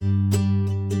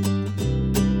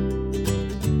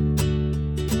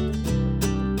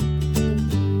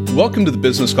Welcome to the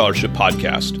Business Scholarship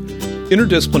Podcast,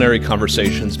 interdisciplinary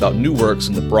conversations about new works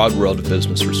in the broad world of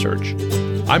business research.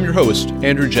 I'm your host,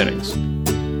 Andrew Jennings.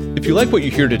 If you like what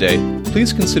you hear today,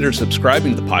 please consider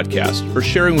subscribing to the podcast or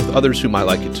sharing with others who might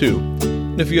like it too.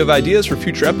 And if you have ideas for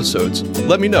future episodes,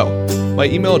 let me know. My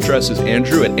email address is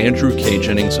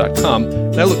andrew@andrewkjennings.com,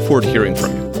 and I look forward to hearing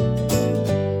from you.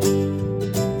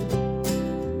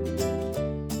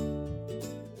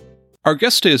 Our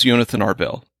guest today is Jonathan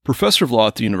Arbel, professor of law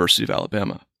at the University of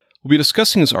Alabama. We'll be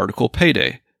discussing his article,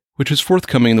 Payday, which is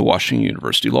forthcoming in the Washington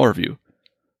University Law Review.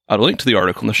 I'll link to the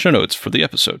article in the show notes for the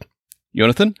episode.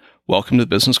 Jonathan, welcome to the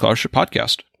Business Scholarship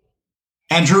Podcast.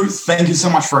 Andrew, thank you so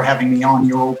much for having me on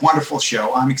your wonderful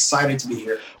show. I'm excited to be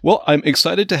here. Well, I'm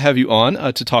excited to have you on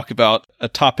to talk about a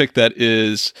topic that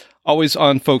is always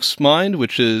on folks' mind,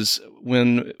 which is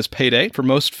when it's payday. For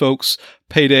most folks,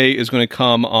 payday is going to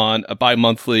come on a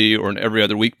bi-monthly or an every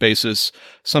other week basis.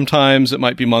 Sometimes it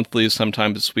might be monthly,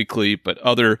 sometimes it's weekly, but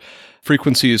other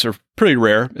frequencies are pretty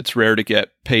rare. It's rare to get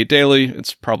paid daily.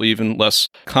 It's probably even less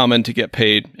common to get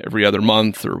paid every other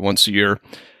month or once a year.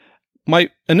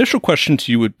 My initial question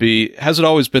to you would be, has it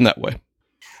always been that way?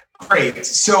 Great.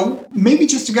 So maybe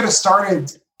just to get us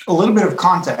started, a little bit of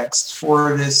context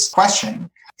for this question.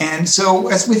 And so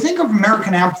as we think of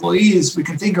American employees, we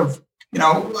can think of,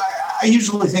 I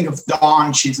usually think of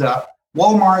Dawn. She's a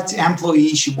Walmart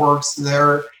employee. She works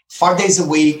there 5 days a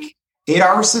week, 8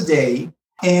 hours a day,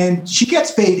 and she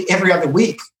gets paid every other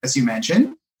week, as you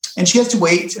mentioned, and she has to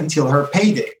wait until her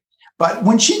payday. But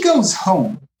when she goes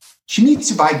home, she needs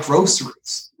to buy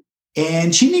groceries,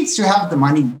 and she needs to have the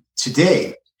money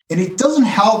today. And it doesn't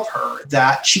help her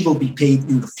that she will be paid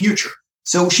in the future.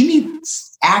 So she needs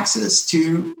access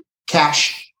to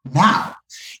cash now.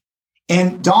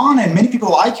 And Dawn and many people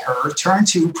like her turn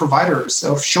to providers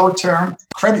of short-term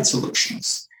credit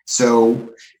solutions.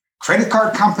 So credit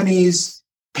card companies,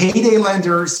 payday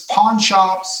lenders, pawn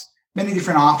shops, many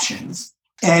different options.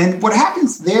 And what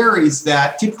happens there is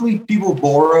that typically people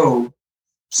borrow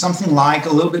something like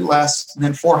a little bit less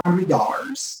than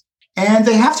 $400, and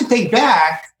they have to pay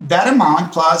back that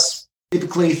amount plus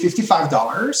typically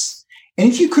 $55. And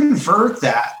if you convert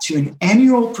that to an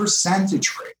annual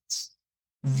percentage rate,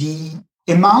 the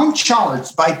amount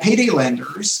charged by payday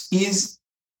lenders is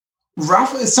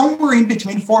roughly somewhere in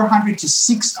between 400 to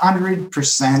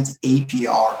 600%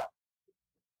 APR.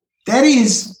 That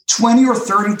is 20 or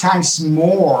 30 times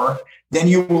more than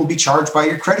you will be charged by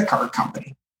your credit card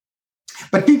company.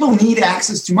 But people need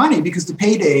access to money because the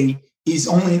payday is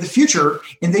only in the future,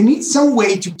 and they need some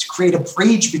way to create a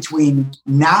bridge between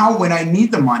now when I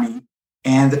need the money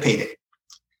and the payday.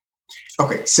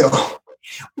 Okay, so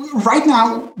right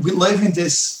now we live in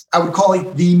this, I would call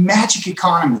it the magic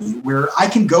economy, where I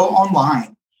can go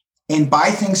online and buy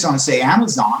things on, say,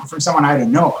 Amazon from someone I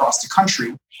don't know across the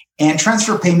country and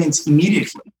transfer payments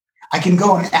immediately. I can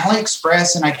go on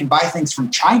AliExpress and I can buy things from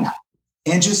China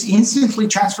and just instantly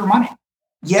transfer money.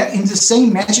 Yet in the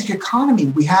same magic economy,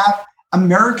 we have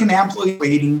American employees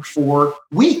waiting for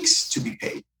weeks to be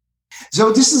paid.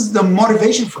 So this is the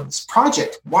motivation for this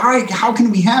project. Why? How can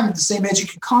we have in the same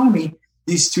magic economy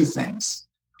these two things?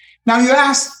 Now, you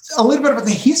asked a little bit about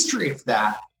the history of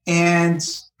that. And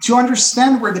to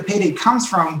understand where the payday comes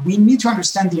from, we need to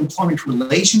understand the employment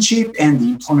relationship and the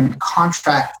employment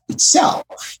contract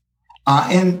itself.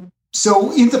 And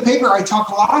so in the paper, I talk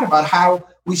a lot about how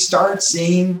we start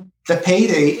seeing the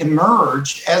payday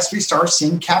emerge as we start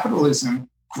seeing capitalism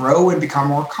grow and become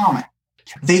more common.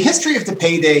 The history of the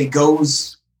payday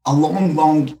goes a long,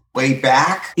 long way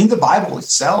back. In the Bible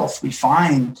itself, we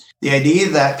find the idea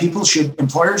that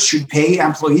employers should pay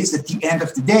employees at the end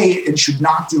of the day and should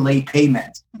not delay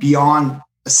payment beyond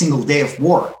a single day of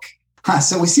work.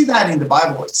 So we see that in the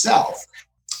Bible itself.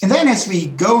 And then as we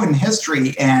go in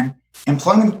history and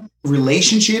employment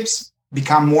relationships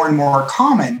become more and more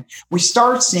common, we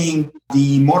start seeing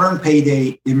the modern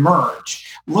payday emerge.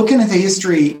 Looking at the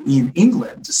history in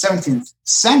England, the 17th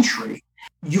century,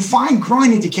 you find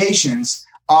growing indications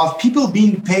of people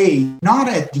being paid not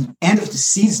at the end of the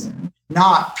season,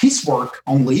 not piecework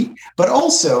only, but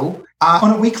also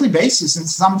on a weekly basis and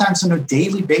sometimes on a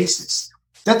daily basis.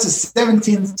 That's the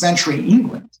 17th century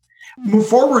England. Move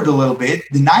forward a little bit,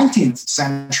 the 19th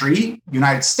century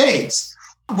United States,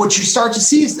 what you start to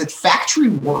see is that factory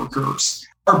workers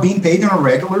are being paid on a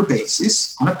regular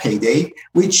basis on a payday,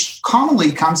 which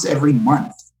commonly comes every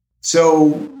month. So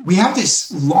we have this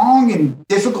long and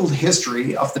difficult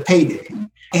history of the payday.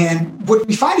 And what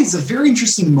we find is a very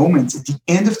interesting moment at the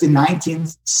end of the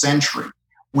 19th century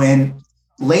when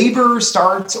labor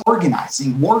starts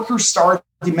organizing, workers start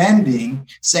demanding,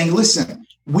 saying, listen,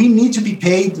 we need to be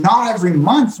paid not every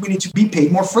month. We need to be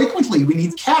paid more frequently. We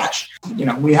need cash.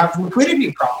 We have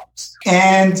liquidity problems.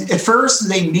 And at first,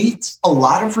 they meet a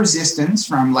lot of resistance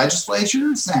from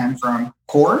legislatures and from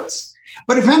courts.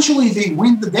 But eventually, they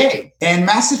win the day. And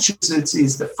Massachusetts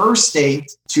is the first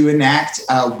state to enact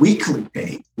a weekly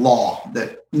pay law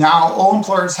that now all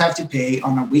employers have to pay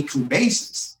on a weekly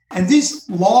basis. And this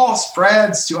law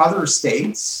spreads to other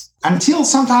states until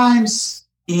sometimes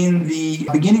in the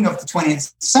beginning of the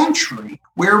 20th century,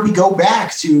 where we go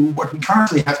back to what we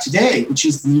currently have today, which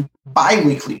is the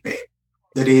biweekly pay.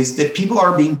 That is, that people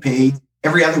are being paid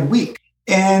every other week.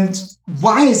 And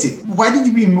why is it? Why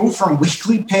did we move from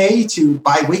weekly pay to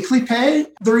biweekly pay?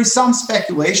 There is some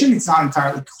speculation. It's not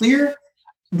entirely clear.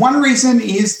 One reason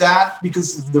is that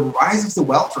because of the rise of the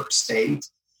welfare state,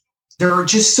 there are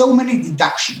just so many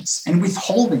deductions and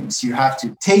withholdings you have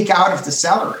to take out of the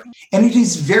salary. And it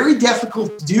is very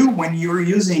difficult to do when you're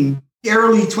using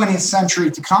early 20th century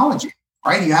technology,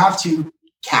 right? You have to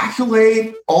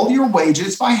calculate all your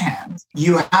wages by hand.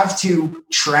 You have to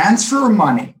transfer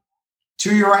money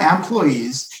to your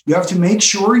employees. You have to make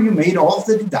sure you made all of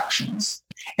the deductions.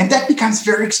 And that becomes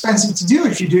very expensive to do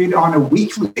if you do it on a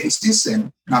weekly basis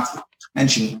and not to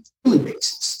mention daily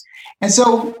basis. And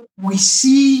so we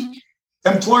see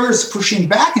employers pushing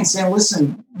back and saying,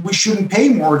 listen, we shouldn't pay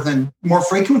more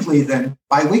frequently than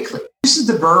biweekly. This is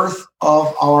the birth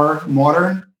of our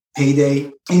modern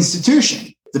payday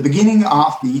institution, the beginning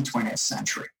of the 20th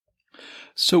century.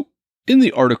 So in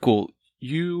the article,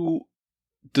 you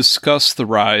discuss the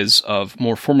rise of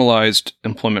more formalized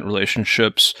employment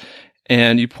relationships,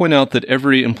 and you point out that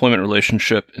every employment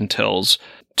relationship entails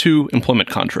two employment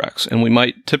contracts. And we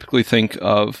might typically think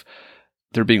of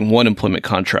there being one employment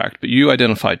contract, but you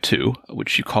identify two,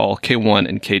 which you call K1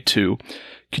 and K2.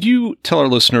 Could you tell our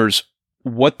listeners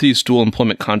what these dual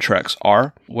employment contracts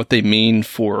are, what they mean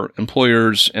for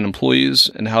employers and employees,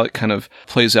 and how it kind of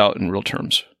plays out in real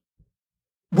terms?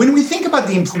 When we think about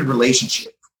the employment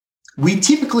relationship, we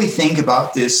typically think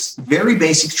about this very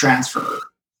basic transfer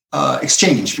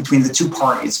exchange between the two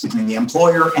parties, between the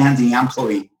employer and the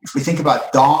employee. If we think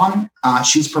about Dawn,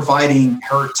 she's providing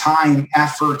her time,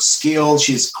 effort, skill.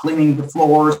 She's cleaning the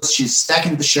floors. She's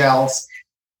stacking the shelves.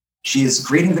 She is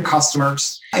greeting the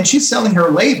customers. And she's selling her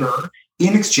labor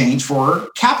in exchange for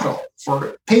capital,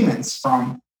 for payments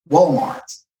from Walmart.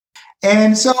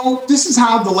 And so this is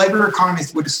how the labor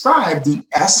economists would describe the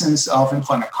essence of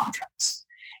employment contracts.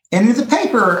 And in the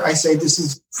paper, I say this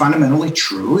is fundamentally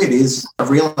true. It is a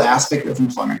real aspect of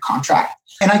employment contract.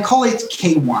 And I call it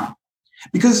K1.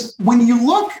 Because when you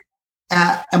look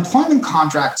at employment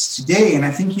contracts today, and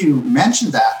I think you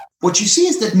mentioned that, what you see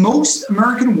is that most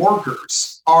American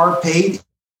workers are paid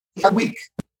a week.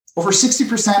 Over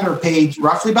 60% are paid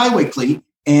roughly biweekly,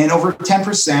 and over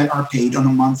 10% are paid on a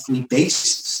monthly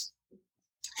basis.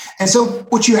 And so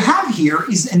what you have here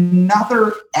is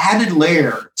another added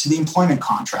layer to the employment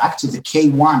contract, to the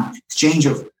K1 exchange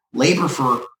of labor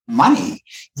for money.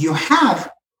 You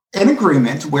have an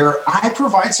agreement where I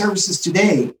provide services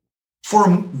today for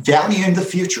value in the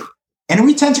future. And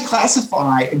we tend to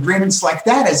classify agreements like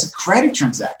that as a credit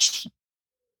transaction,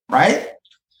 right?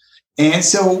 And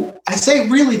so I say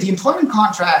really the employment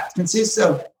contract consists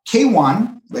of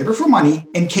K1, labor for money,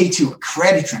 and K2, a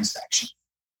credit transaction.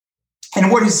 And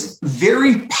what is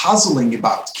very puzzling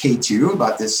about K2,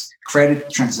 about this credit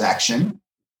transaction,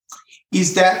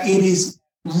 is that it is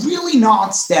really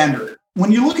not standard.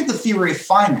 When you look at the theory of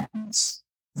finance,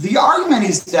 the argument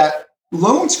is that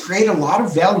loans create a lot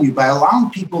of value by allowing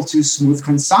people to smooth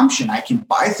consumption. I can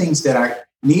buy things that I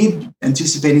need,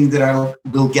 anticipating that I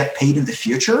will get paid in the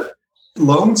future.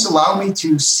 Loans allow me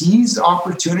to seize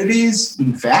opportunities,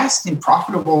 invest in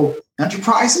profitable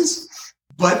enterprises.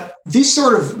 But this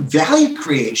sort of value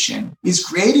creation is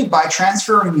created by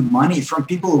transferring money from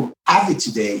people who have it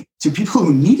today to people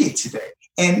who need it today.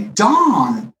 And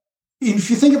Dawn,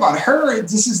 if you think about her,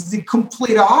 this is the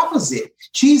complete opposite.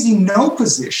 She's in no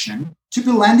position to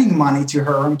be lending money to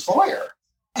her employer.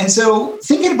 And so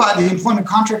thinking about the employment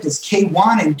contract as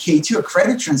K1 and K2, a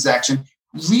credit transaction,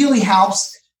 really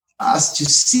helps us to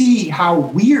see how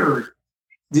weird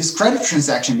this credit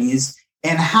transaction is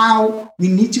and how we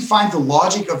need to find the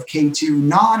logic of K2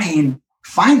 not in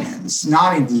finance,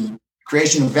 not in the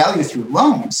creation of value through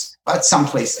loans, but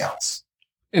someplace else.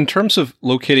 In terms of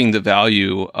locating the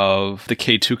value of the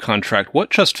K2 contract,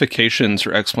 what justifications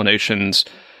or explanations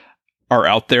are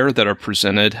out there that are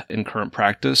presented in current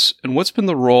practice? And what's been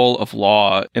the role of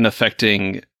law in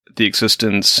affecting the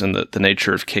existence and the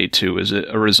nature of K2? Is it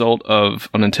a result of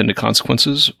unintended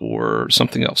consequences or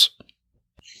something else?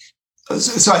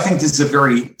 So I think this is a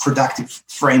very productive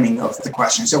framing of the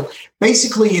question. So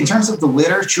basically, in terms of the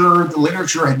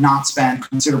literature had not spent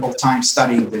considerable time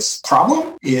studying this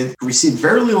problem. It received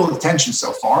very little attention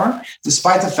so far,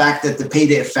 despite the fact that the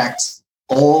payday affects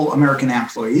all American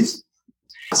employees.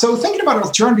 So thinking about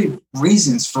alternative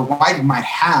reasons for why we might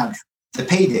have the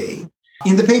payday,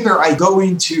 in the paper, I go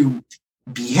into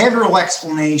behavioral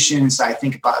explanations. I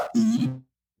think about the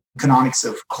economics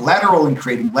of collateral and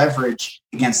creating leverage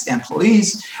against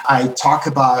employees. I talk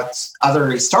about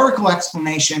other historical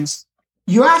explanations.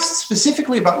 You asked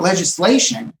specifically about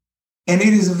legislation, and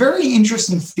it is a very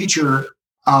interesting feature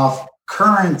of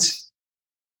current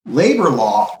labor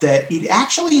law that it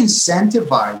actually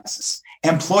incentivizes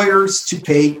employers to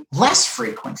pay less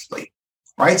frequently,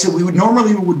 right? So we would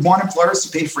want employers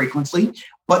to pay frequently,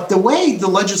 but the way the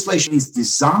legislation is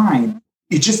designed,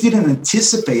 it just didn't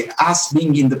anticipate us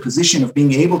being in the position of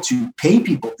being able to pay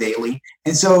people daily.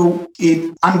 And so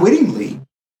it unwittingly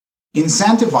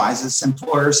incentivizes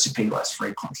employers to pay less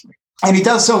frequently. And it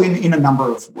does so in a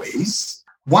number of ways,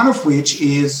 one of which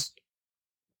is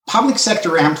public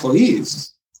sector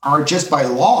employees are just by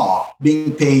law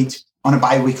being paid on a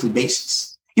biweekly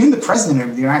basis. Even the president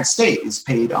of the United States is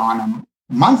paid on a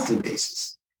monthly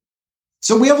basis.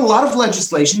 So we have a lot of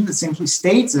legislation that simply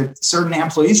states that certain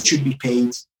employees should be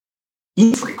paid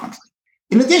infrequently.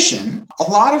 In addition, a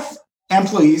lot of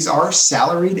employees are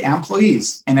salaried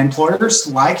employees, and employers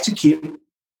like to keep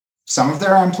some of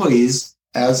their employees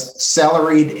as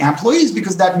salaried employees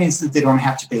because that means that they don't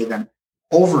have to pay them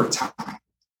overtime.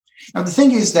 Now, the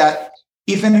thing is that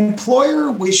if an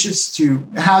employer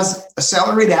has a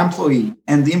salaried employee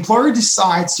and the employer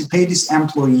decides to pay this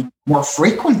employee more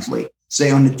frequently, say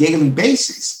on a daily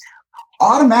basis,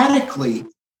 automatically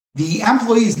the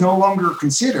employee is no longer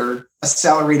considered a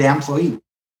salaried employee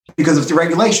because of the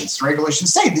regulations. The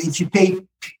regulations say that if you pay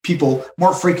people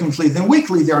more frequently than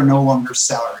weekly, they are no longer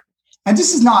salaried. And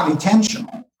this is not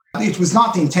intentional. It was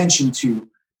not the intention to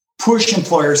push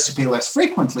employers to pay less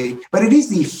frequently, but it is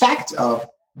the effect of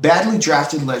badly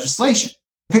drafted legislation.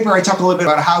 In the paper, I talk a little bit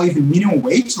about how even minimum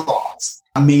wage laws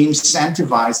may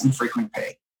incentivize infrequent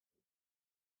pay.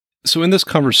 So in this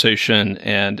conversation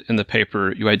and in the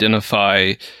paper, you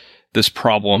identify this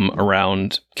problem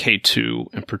around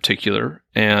K2 in particular,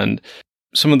 and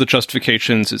some of the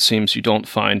justifications it seems you don't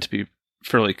find to be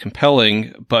fairly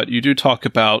compelling, but you do talk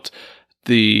about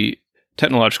the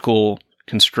technological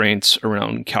constraints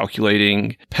around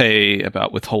calculating pay,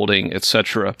 about withholding,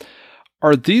 etc.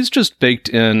 Are these just baked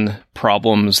in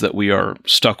problems that we are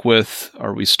stuck with?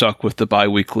 Are we stuck with the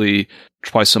biweekly,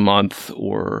 twice a month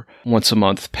or once a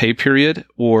month pay period?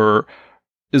 Or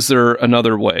is there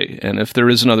another way? And if there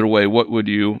is another way, what would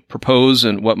you propose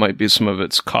and what might be some of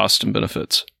its costs and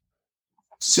benefits?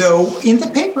 So in the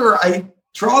paper, I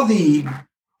draw the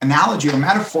analogy or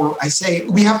metaphor. I say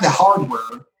we have the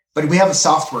hardware, but we have a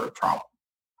software problem.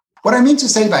 What I mean to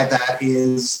say by that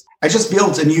is I just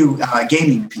built a new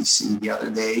gaming PC the other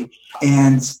day,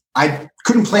 and I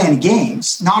couldn't play any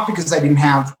games, not because I didn't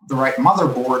have the right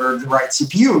motherboard or the right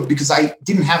CPU, because I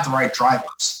didn't have the right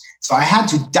drivers. So I had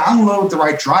to download the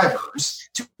right drivers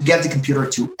to get the computer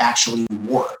to actually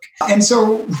work. And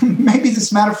so maybe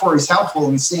this metaphor is helpful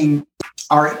in seeing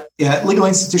our legal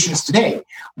institutions today.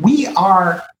 We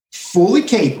are fully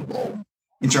capable,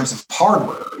 in terms of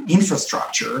hardware,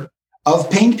 infrastructure,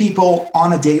 of paying people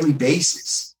on a daily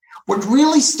basis. What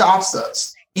really stops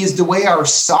us is the way our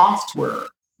software,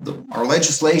 our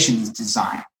legislation is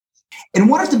designed. And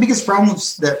one of the biggest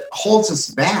problems that holds us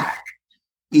back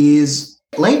is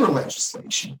labor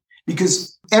legislation.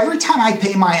 Because every time I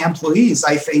pay my employees,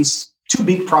 I face two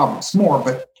big problems,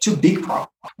 but two big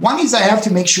problems. One is I have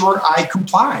to make sure I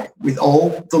comply with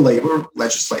all the labor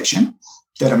legislation,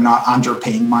 that I'm not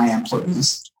underpaying my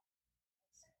employees.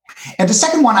 And the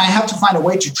second one, I have to find a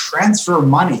way to transfer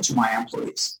money to my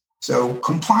employees. So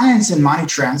compliance and money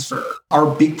transfer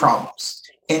are big problems.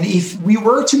 And if we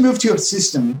were to move to a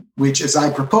system, which as I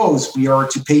propose, we are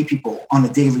to pay people on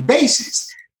a daily basis,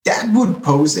 that would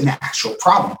pose an actual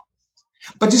problem.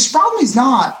 But this problem is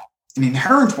not an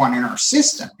inherent one in our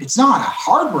system. It's not a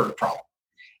hardware problem.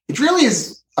 It really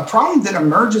is a problem that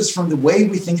emerges from the way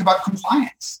we think about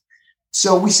compliance.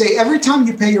 So we say every time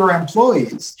you pay your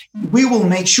employees, we will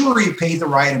make sure you pay the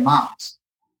right amount.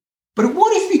 But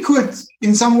what if we could,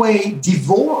 in some way,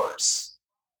 divorce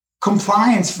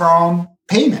compliance from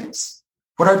payments?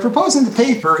 What I propose in the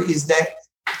paper is that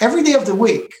every day of the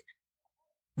week,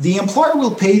 the employer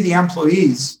will pay the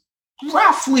employees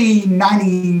roughly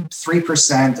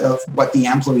 93% of what the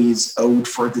employees owed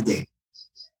for the day.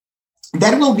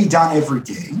 That will be done every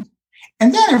day.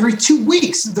 And then every 2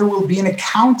 weeks, there will be an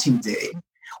accounting day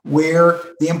where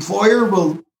the employer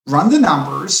will run the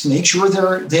numbers, make sure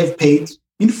they've paid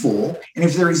in full. And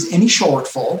if there is any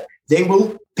shortfall, they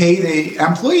will pay the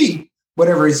employee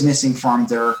whatever is missing from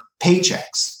their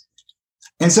paychecks.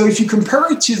 And so if you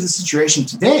compare it to the situation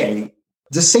today,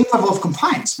 the same level of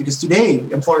compliance, because today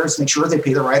employers make sure they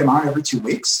pay the right amount every 2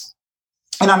 weeks.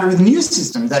 And under the new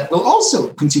system, that will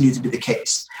also continue to be the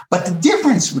case. But the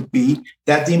difference would be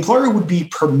that the employer would be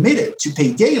permitted to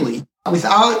pay daily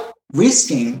without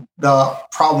risking the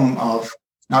problem of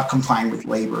not complying with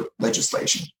labor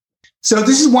legislation. So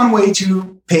this is one way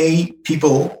to pay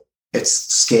people at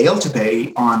scale, to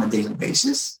pay on a daily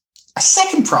basis. A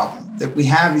second problem that we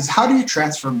have is, how do you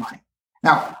transfer money?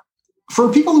 Now,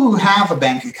 for people who have a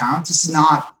bank account, this is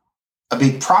not a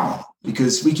big problem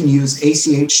because we can use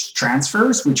ACH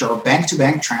transfers, which are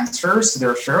bank-to-bank transfers.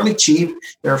 They're fairly cheap,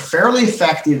 they're fairly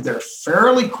effective, they're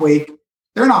fairly quick.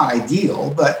 They're not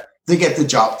ideal, but they get the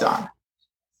job done.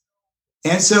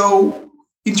 And so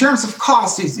in terms of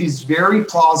cost, it is very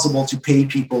plausible to pay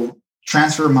people,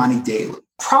 transfer money daily.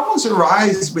 Problems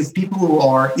arise with people who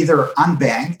are either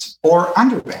unbanked or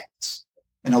underbanked.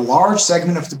 And a large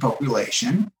segment of the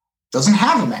population doesn't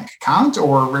have a bank account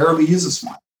or rarely uses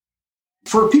one.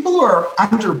 For people who are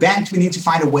underbanked, we need to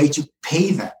find a way to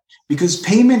pay them because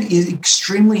payment is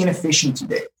extremely inefficient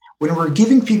today. When we're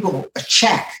giving people a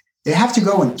check, they have to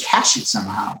go and cash it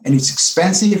somehow. And it's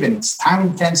expensive and it's time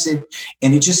intensive.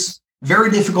 And it's just very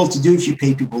difficult to do if you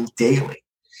pay people daily.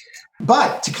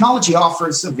 But technology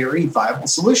offers a very viable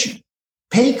solution.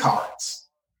 Pay cards.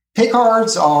 Pay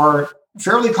cards are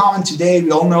fairly common today. We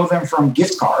all know them from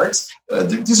gift cards.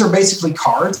 These are basically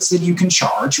cards that you can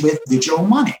charge with digital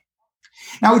money.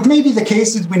 Now, it may be the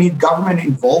case that we need government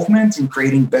involvement in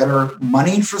creating better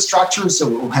money infrastructure. So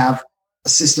we'll have a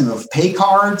system of pay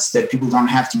cards that people don't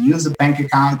have to use a bank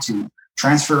account to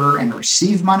transfer and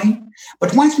receive money.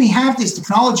 But once we have this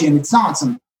technology, and it's not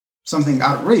something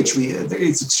out of reach,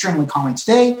 it's extremely common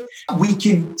today, we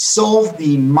can solve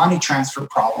the money transfer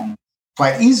problem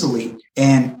quite easily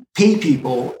and pay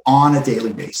people on a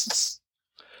daily basis.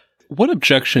 What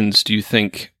objections do you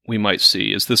think we might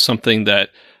see? Is this something that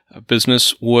a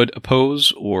business would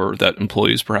oppose or that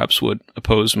employees perhaps would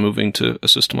oppose moving to a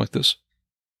system like this?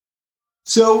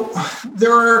 So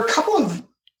there are a couple of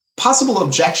possible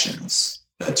objections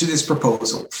to this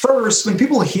proposal. First, when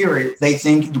people hear it, they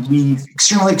think it will be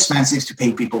extremely expensive to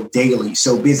pay people daily,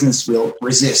 so business will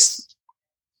resist.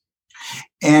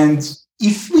 And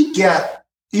if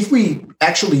we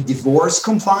actually divorce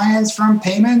compliance from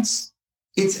payments,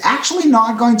 it's actually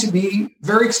not going to be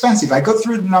very expensive. I go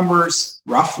through the numbers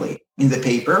roughly in the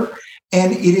paper,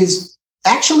 and it is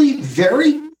actually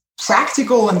very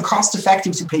practical and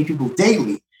cost-effective to pay people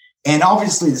daily. And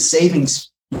obviously, the savings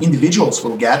individuals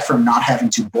will get from not having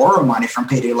to borrow money from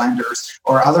payday lenders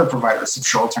or other providers of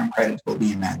short-term credit will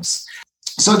be immense.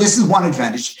 So this is one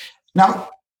advantage. Now,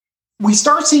 we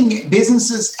start seeing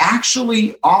businesses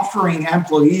actually offering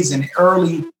employees an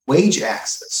early wage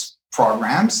access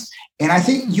programs. And I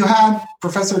think you had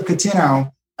Professor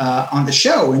Coutinho on the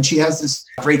show, and she has this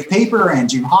great paper, and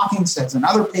Jim Hawkins has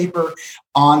another paper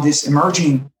on this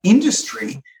emerging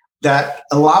industry that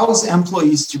allows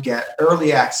employees to get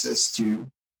early access to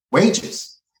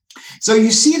wages. So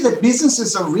you see that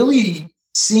businesses are really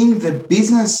seeing the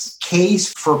business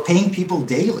case for paying people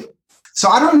daily. So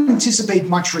I don't anticipate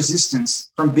much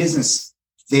resistance from business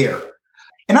there.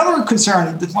 Another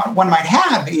concern that one might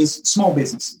have is small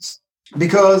businesses,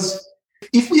 because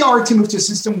if we are to move to a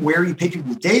system where you pay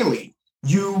people daily,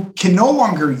 you can no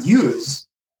longer use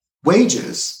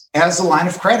wages as a line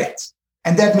of credit.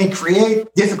 And that may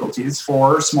create difficulties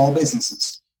for small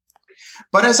businesses.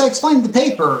 But as I explained in the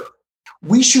paper,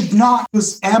 we should not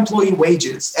use employee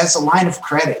wages as a line of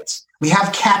credit. We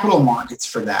have capital markets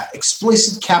for that,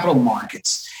 explicit capital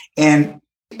markets. And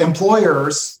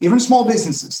employers, even small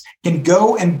businesses, can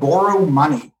go and borrow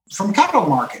money from capital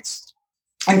markets.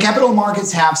 And capital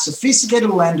markets have sophisticated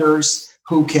lenders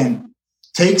who can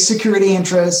take security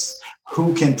interests,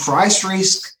 who can price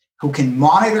risk, who can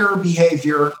monitor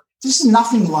behavior. This is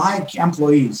nothing like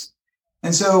employees.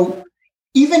 And so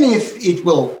even if it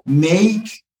will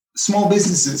make small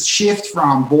businesses shift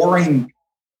from borrowing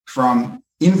from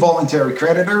involuntary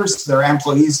creditors, their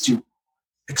employees, to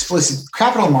explicit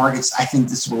capital markets, I think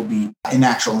this will be a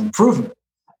natural improvement.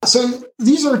 So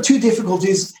these are two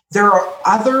difficulties. There are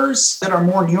others that are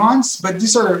more nuanced, but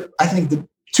these are, I think, the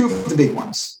two of the big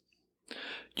ones.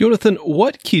 Jonathan,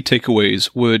 what key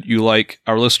takeaways would you like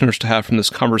our listeners to have from this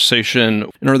conversation?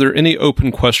 And are there any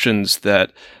open questions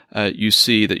that you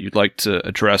see that you'd like to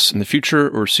address in the future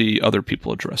or see other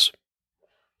people address?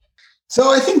 So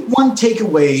I think one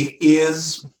takeaway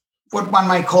is what one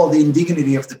might call the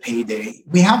indignity of the payday.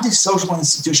 We have this social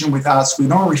institution with us. We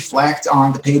don't reflect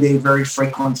on the payday very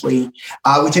frequently.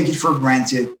 We take it for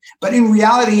granted. But in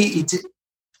reality, it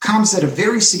comes at a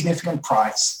very significant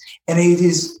price. And it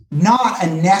is not a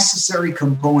necessary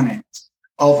component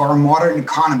of our modern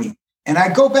economy. And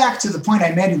I go back to the point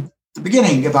I made at the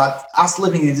beginning about us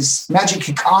living in this magic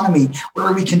economy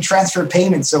where we can transfer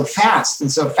payments so fast and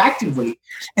so effectively.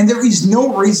 And there is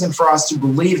no reason for us to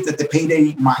believe that the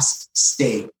payday must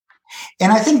stay.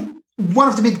 And I think one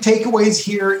of the big takeaways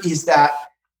here is that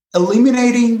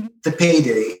eliminating the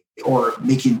payday or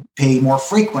making pay more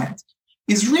frequent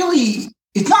is really,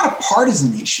 it's not a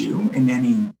partisan issue in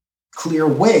any clear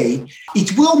way.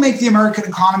 It will make the American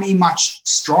economy much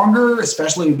stronger,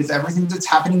 especially with everything that's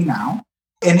happening now.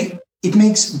 And it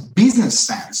makes business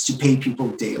sense to pay people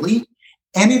daily.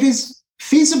 And it is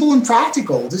feasible and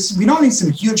practical. We don't need some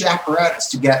huge apparatus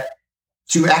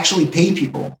to actually pay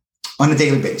people on a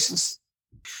daily basis.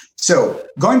 So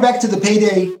going back to the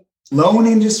payday loan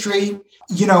industry,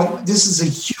 this is a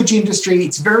huge industry.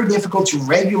 It's very difficult to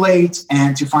regulate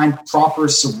and to find proper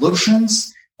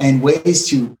solutions and ways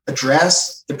to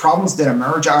address the problems that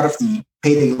emerge out of the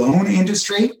payday loan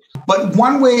industry. But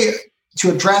one way to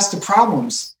address the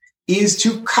problems is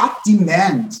to cut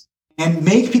demand and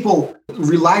make people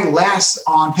rely less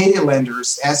on payday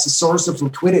lenders as a source of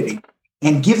liquidity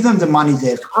and give them the money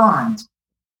they've earned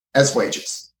as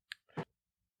wages.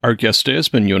 Our guest today has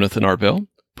been Yonathan Arbel,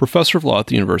 professor of law at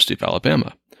the University of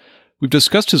Alabama. We've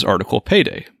discussed his article,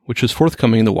 Payday, which is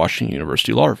forthcoming in the Washington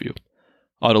University Law Review.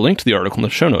 I'll add a link to the article in the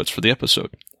show notes for the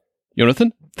episode.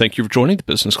 Yonathan, thank you for joining the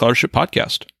Business Scholarship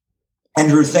Podcast.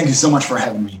 Andrew, thank you so much for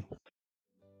having me.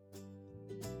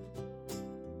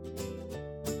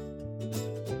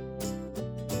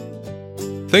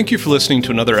 Thank you for listening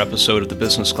to another episode of the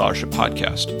Business Scholarship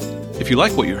Podcast. If you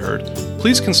like what you heard,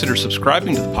 please consider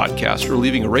subscribing to the podcast or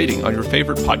leaving a rating on your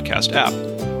favorite podcast app,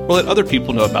 or let other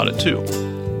people know about it too.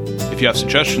 If you have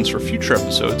suggestions for future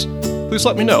episodes, please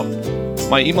let me know.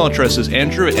 My email address is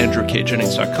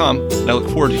andrew@andrewkjennings.com, and I look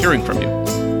forward to hearing from you.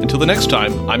 Until the next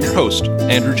time, I'm your host,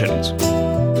 Andrew Jennings.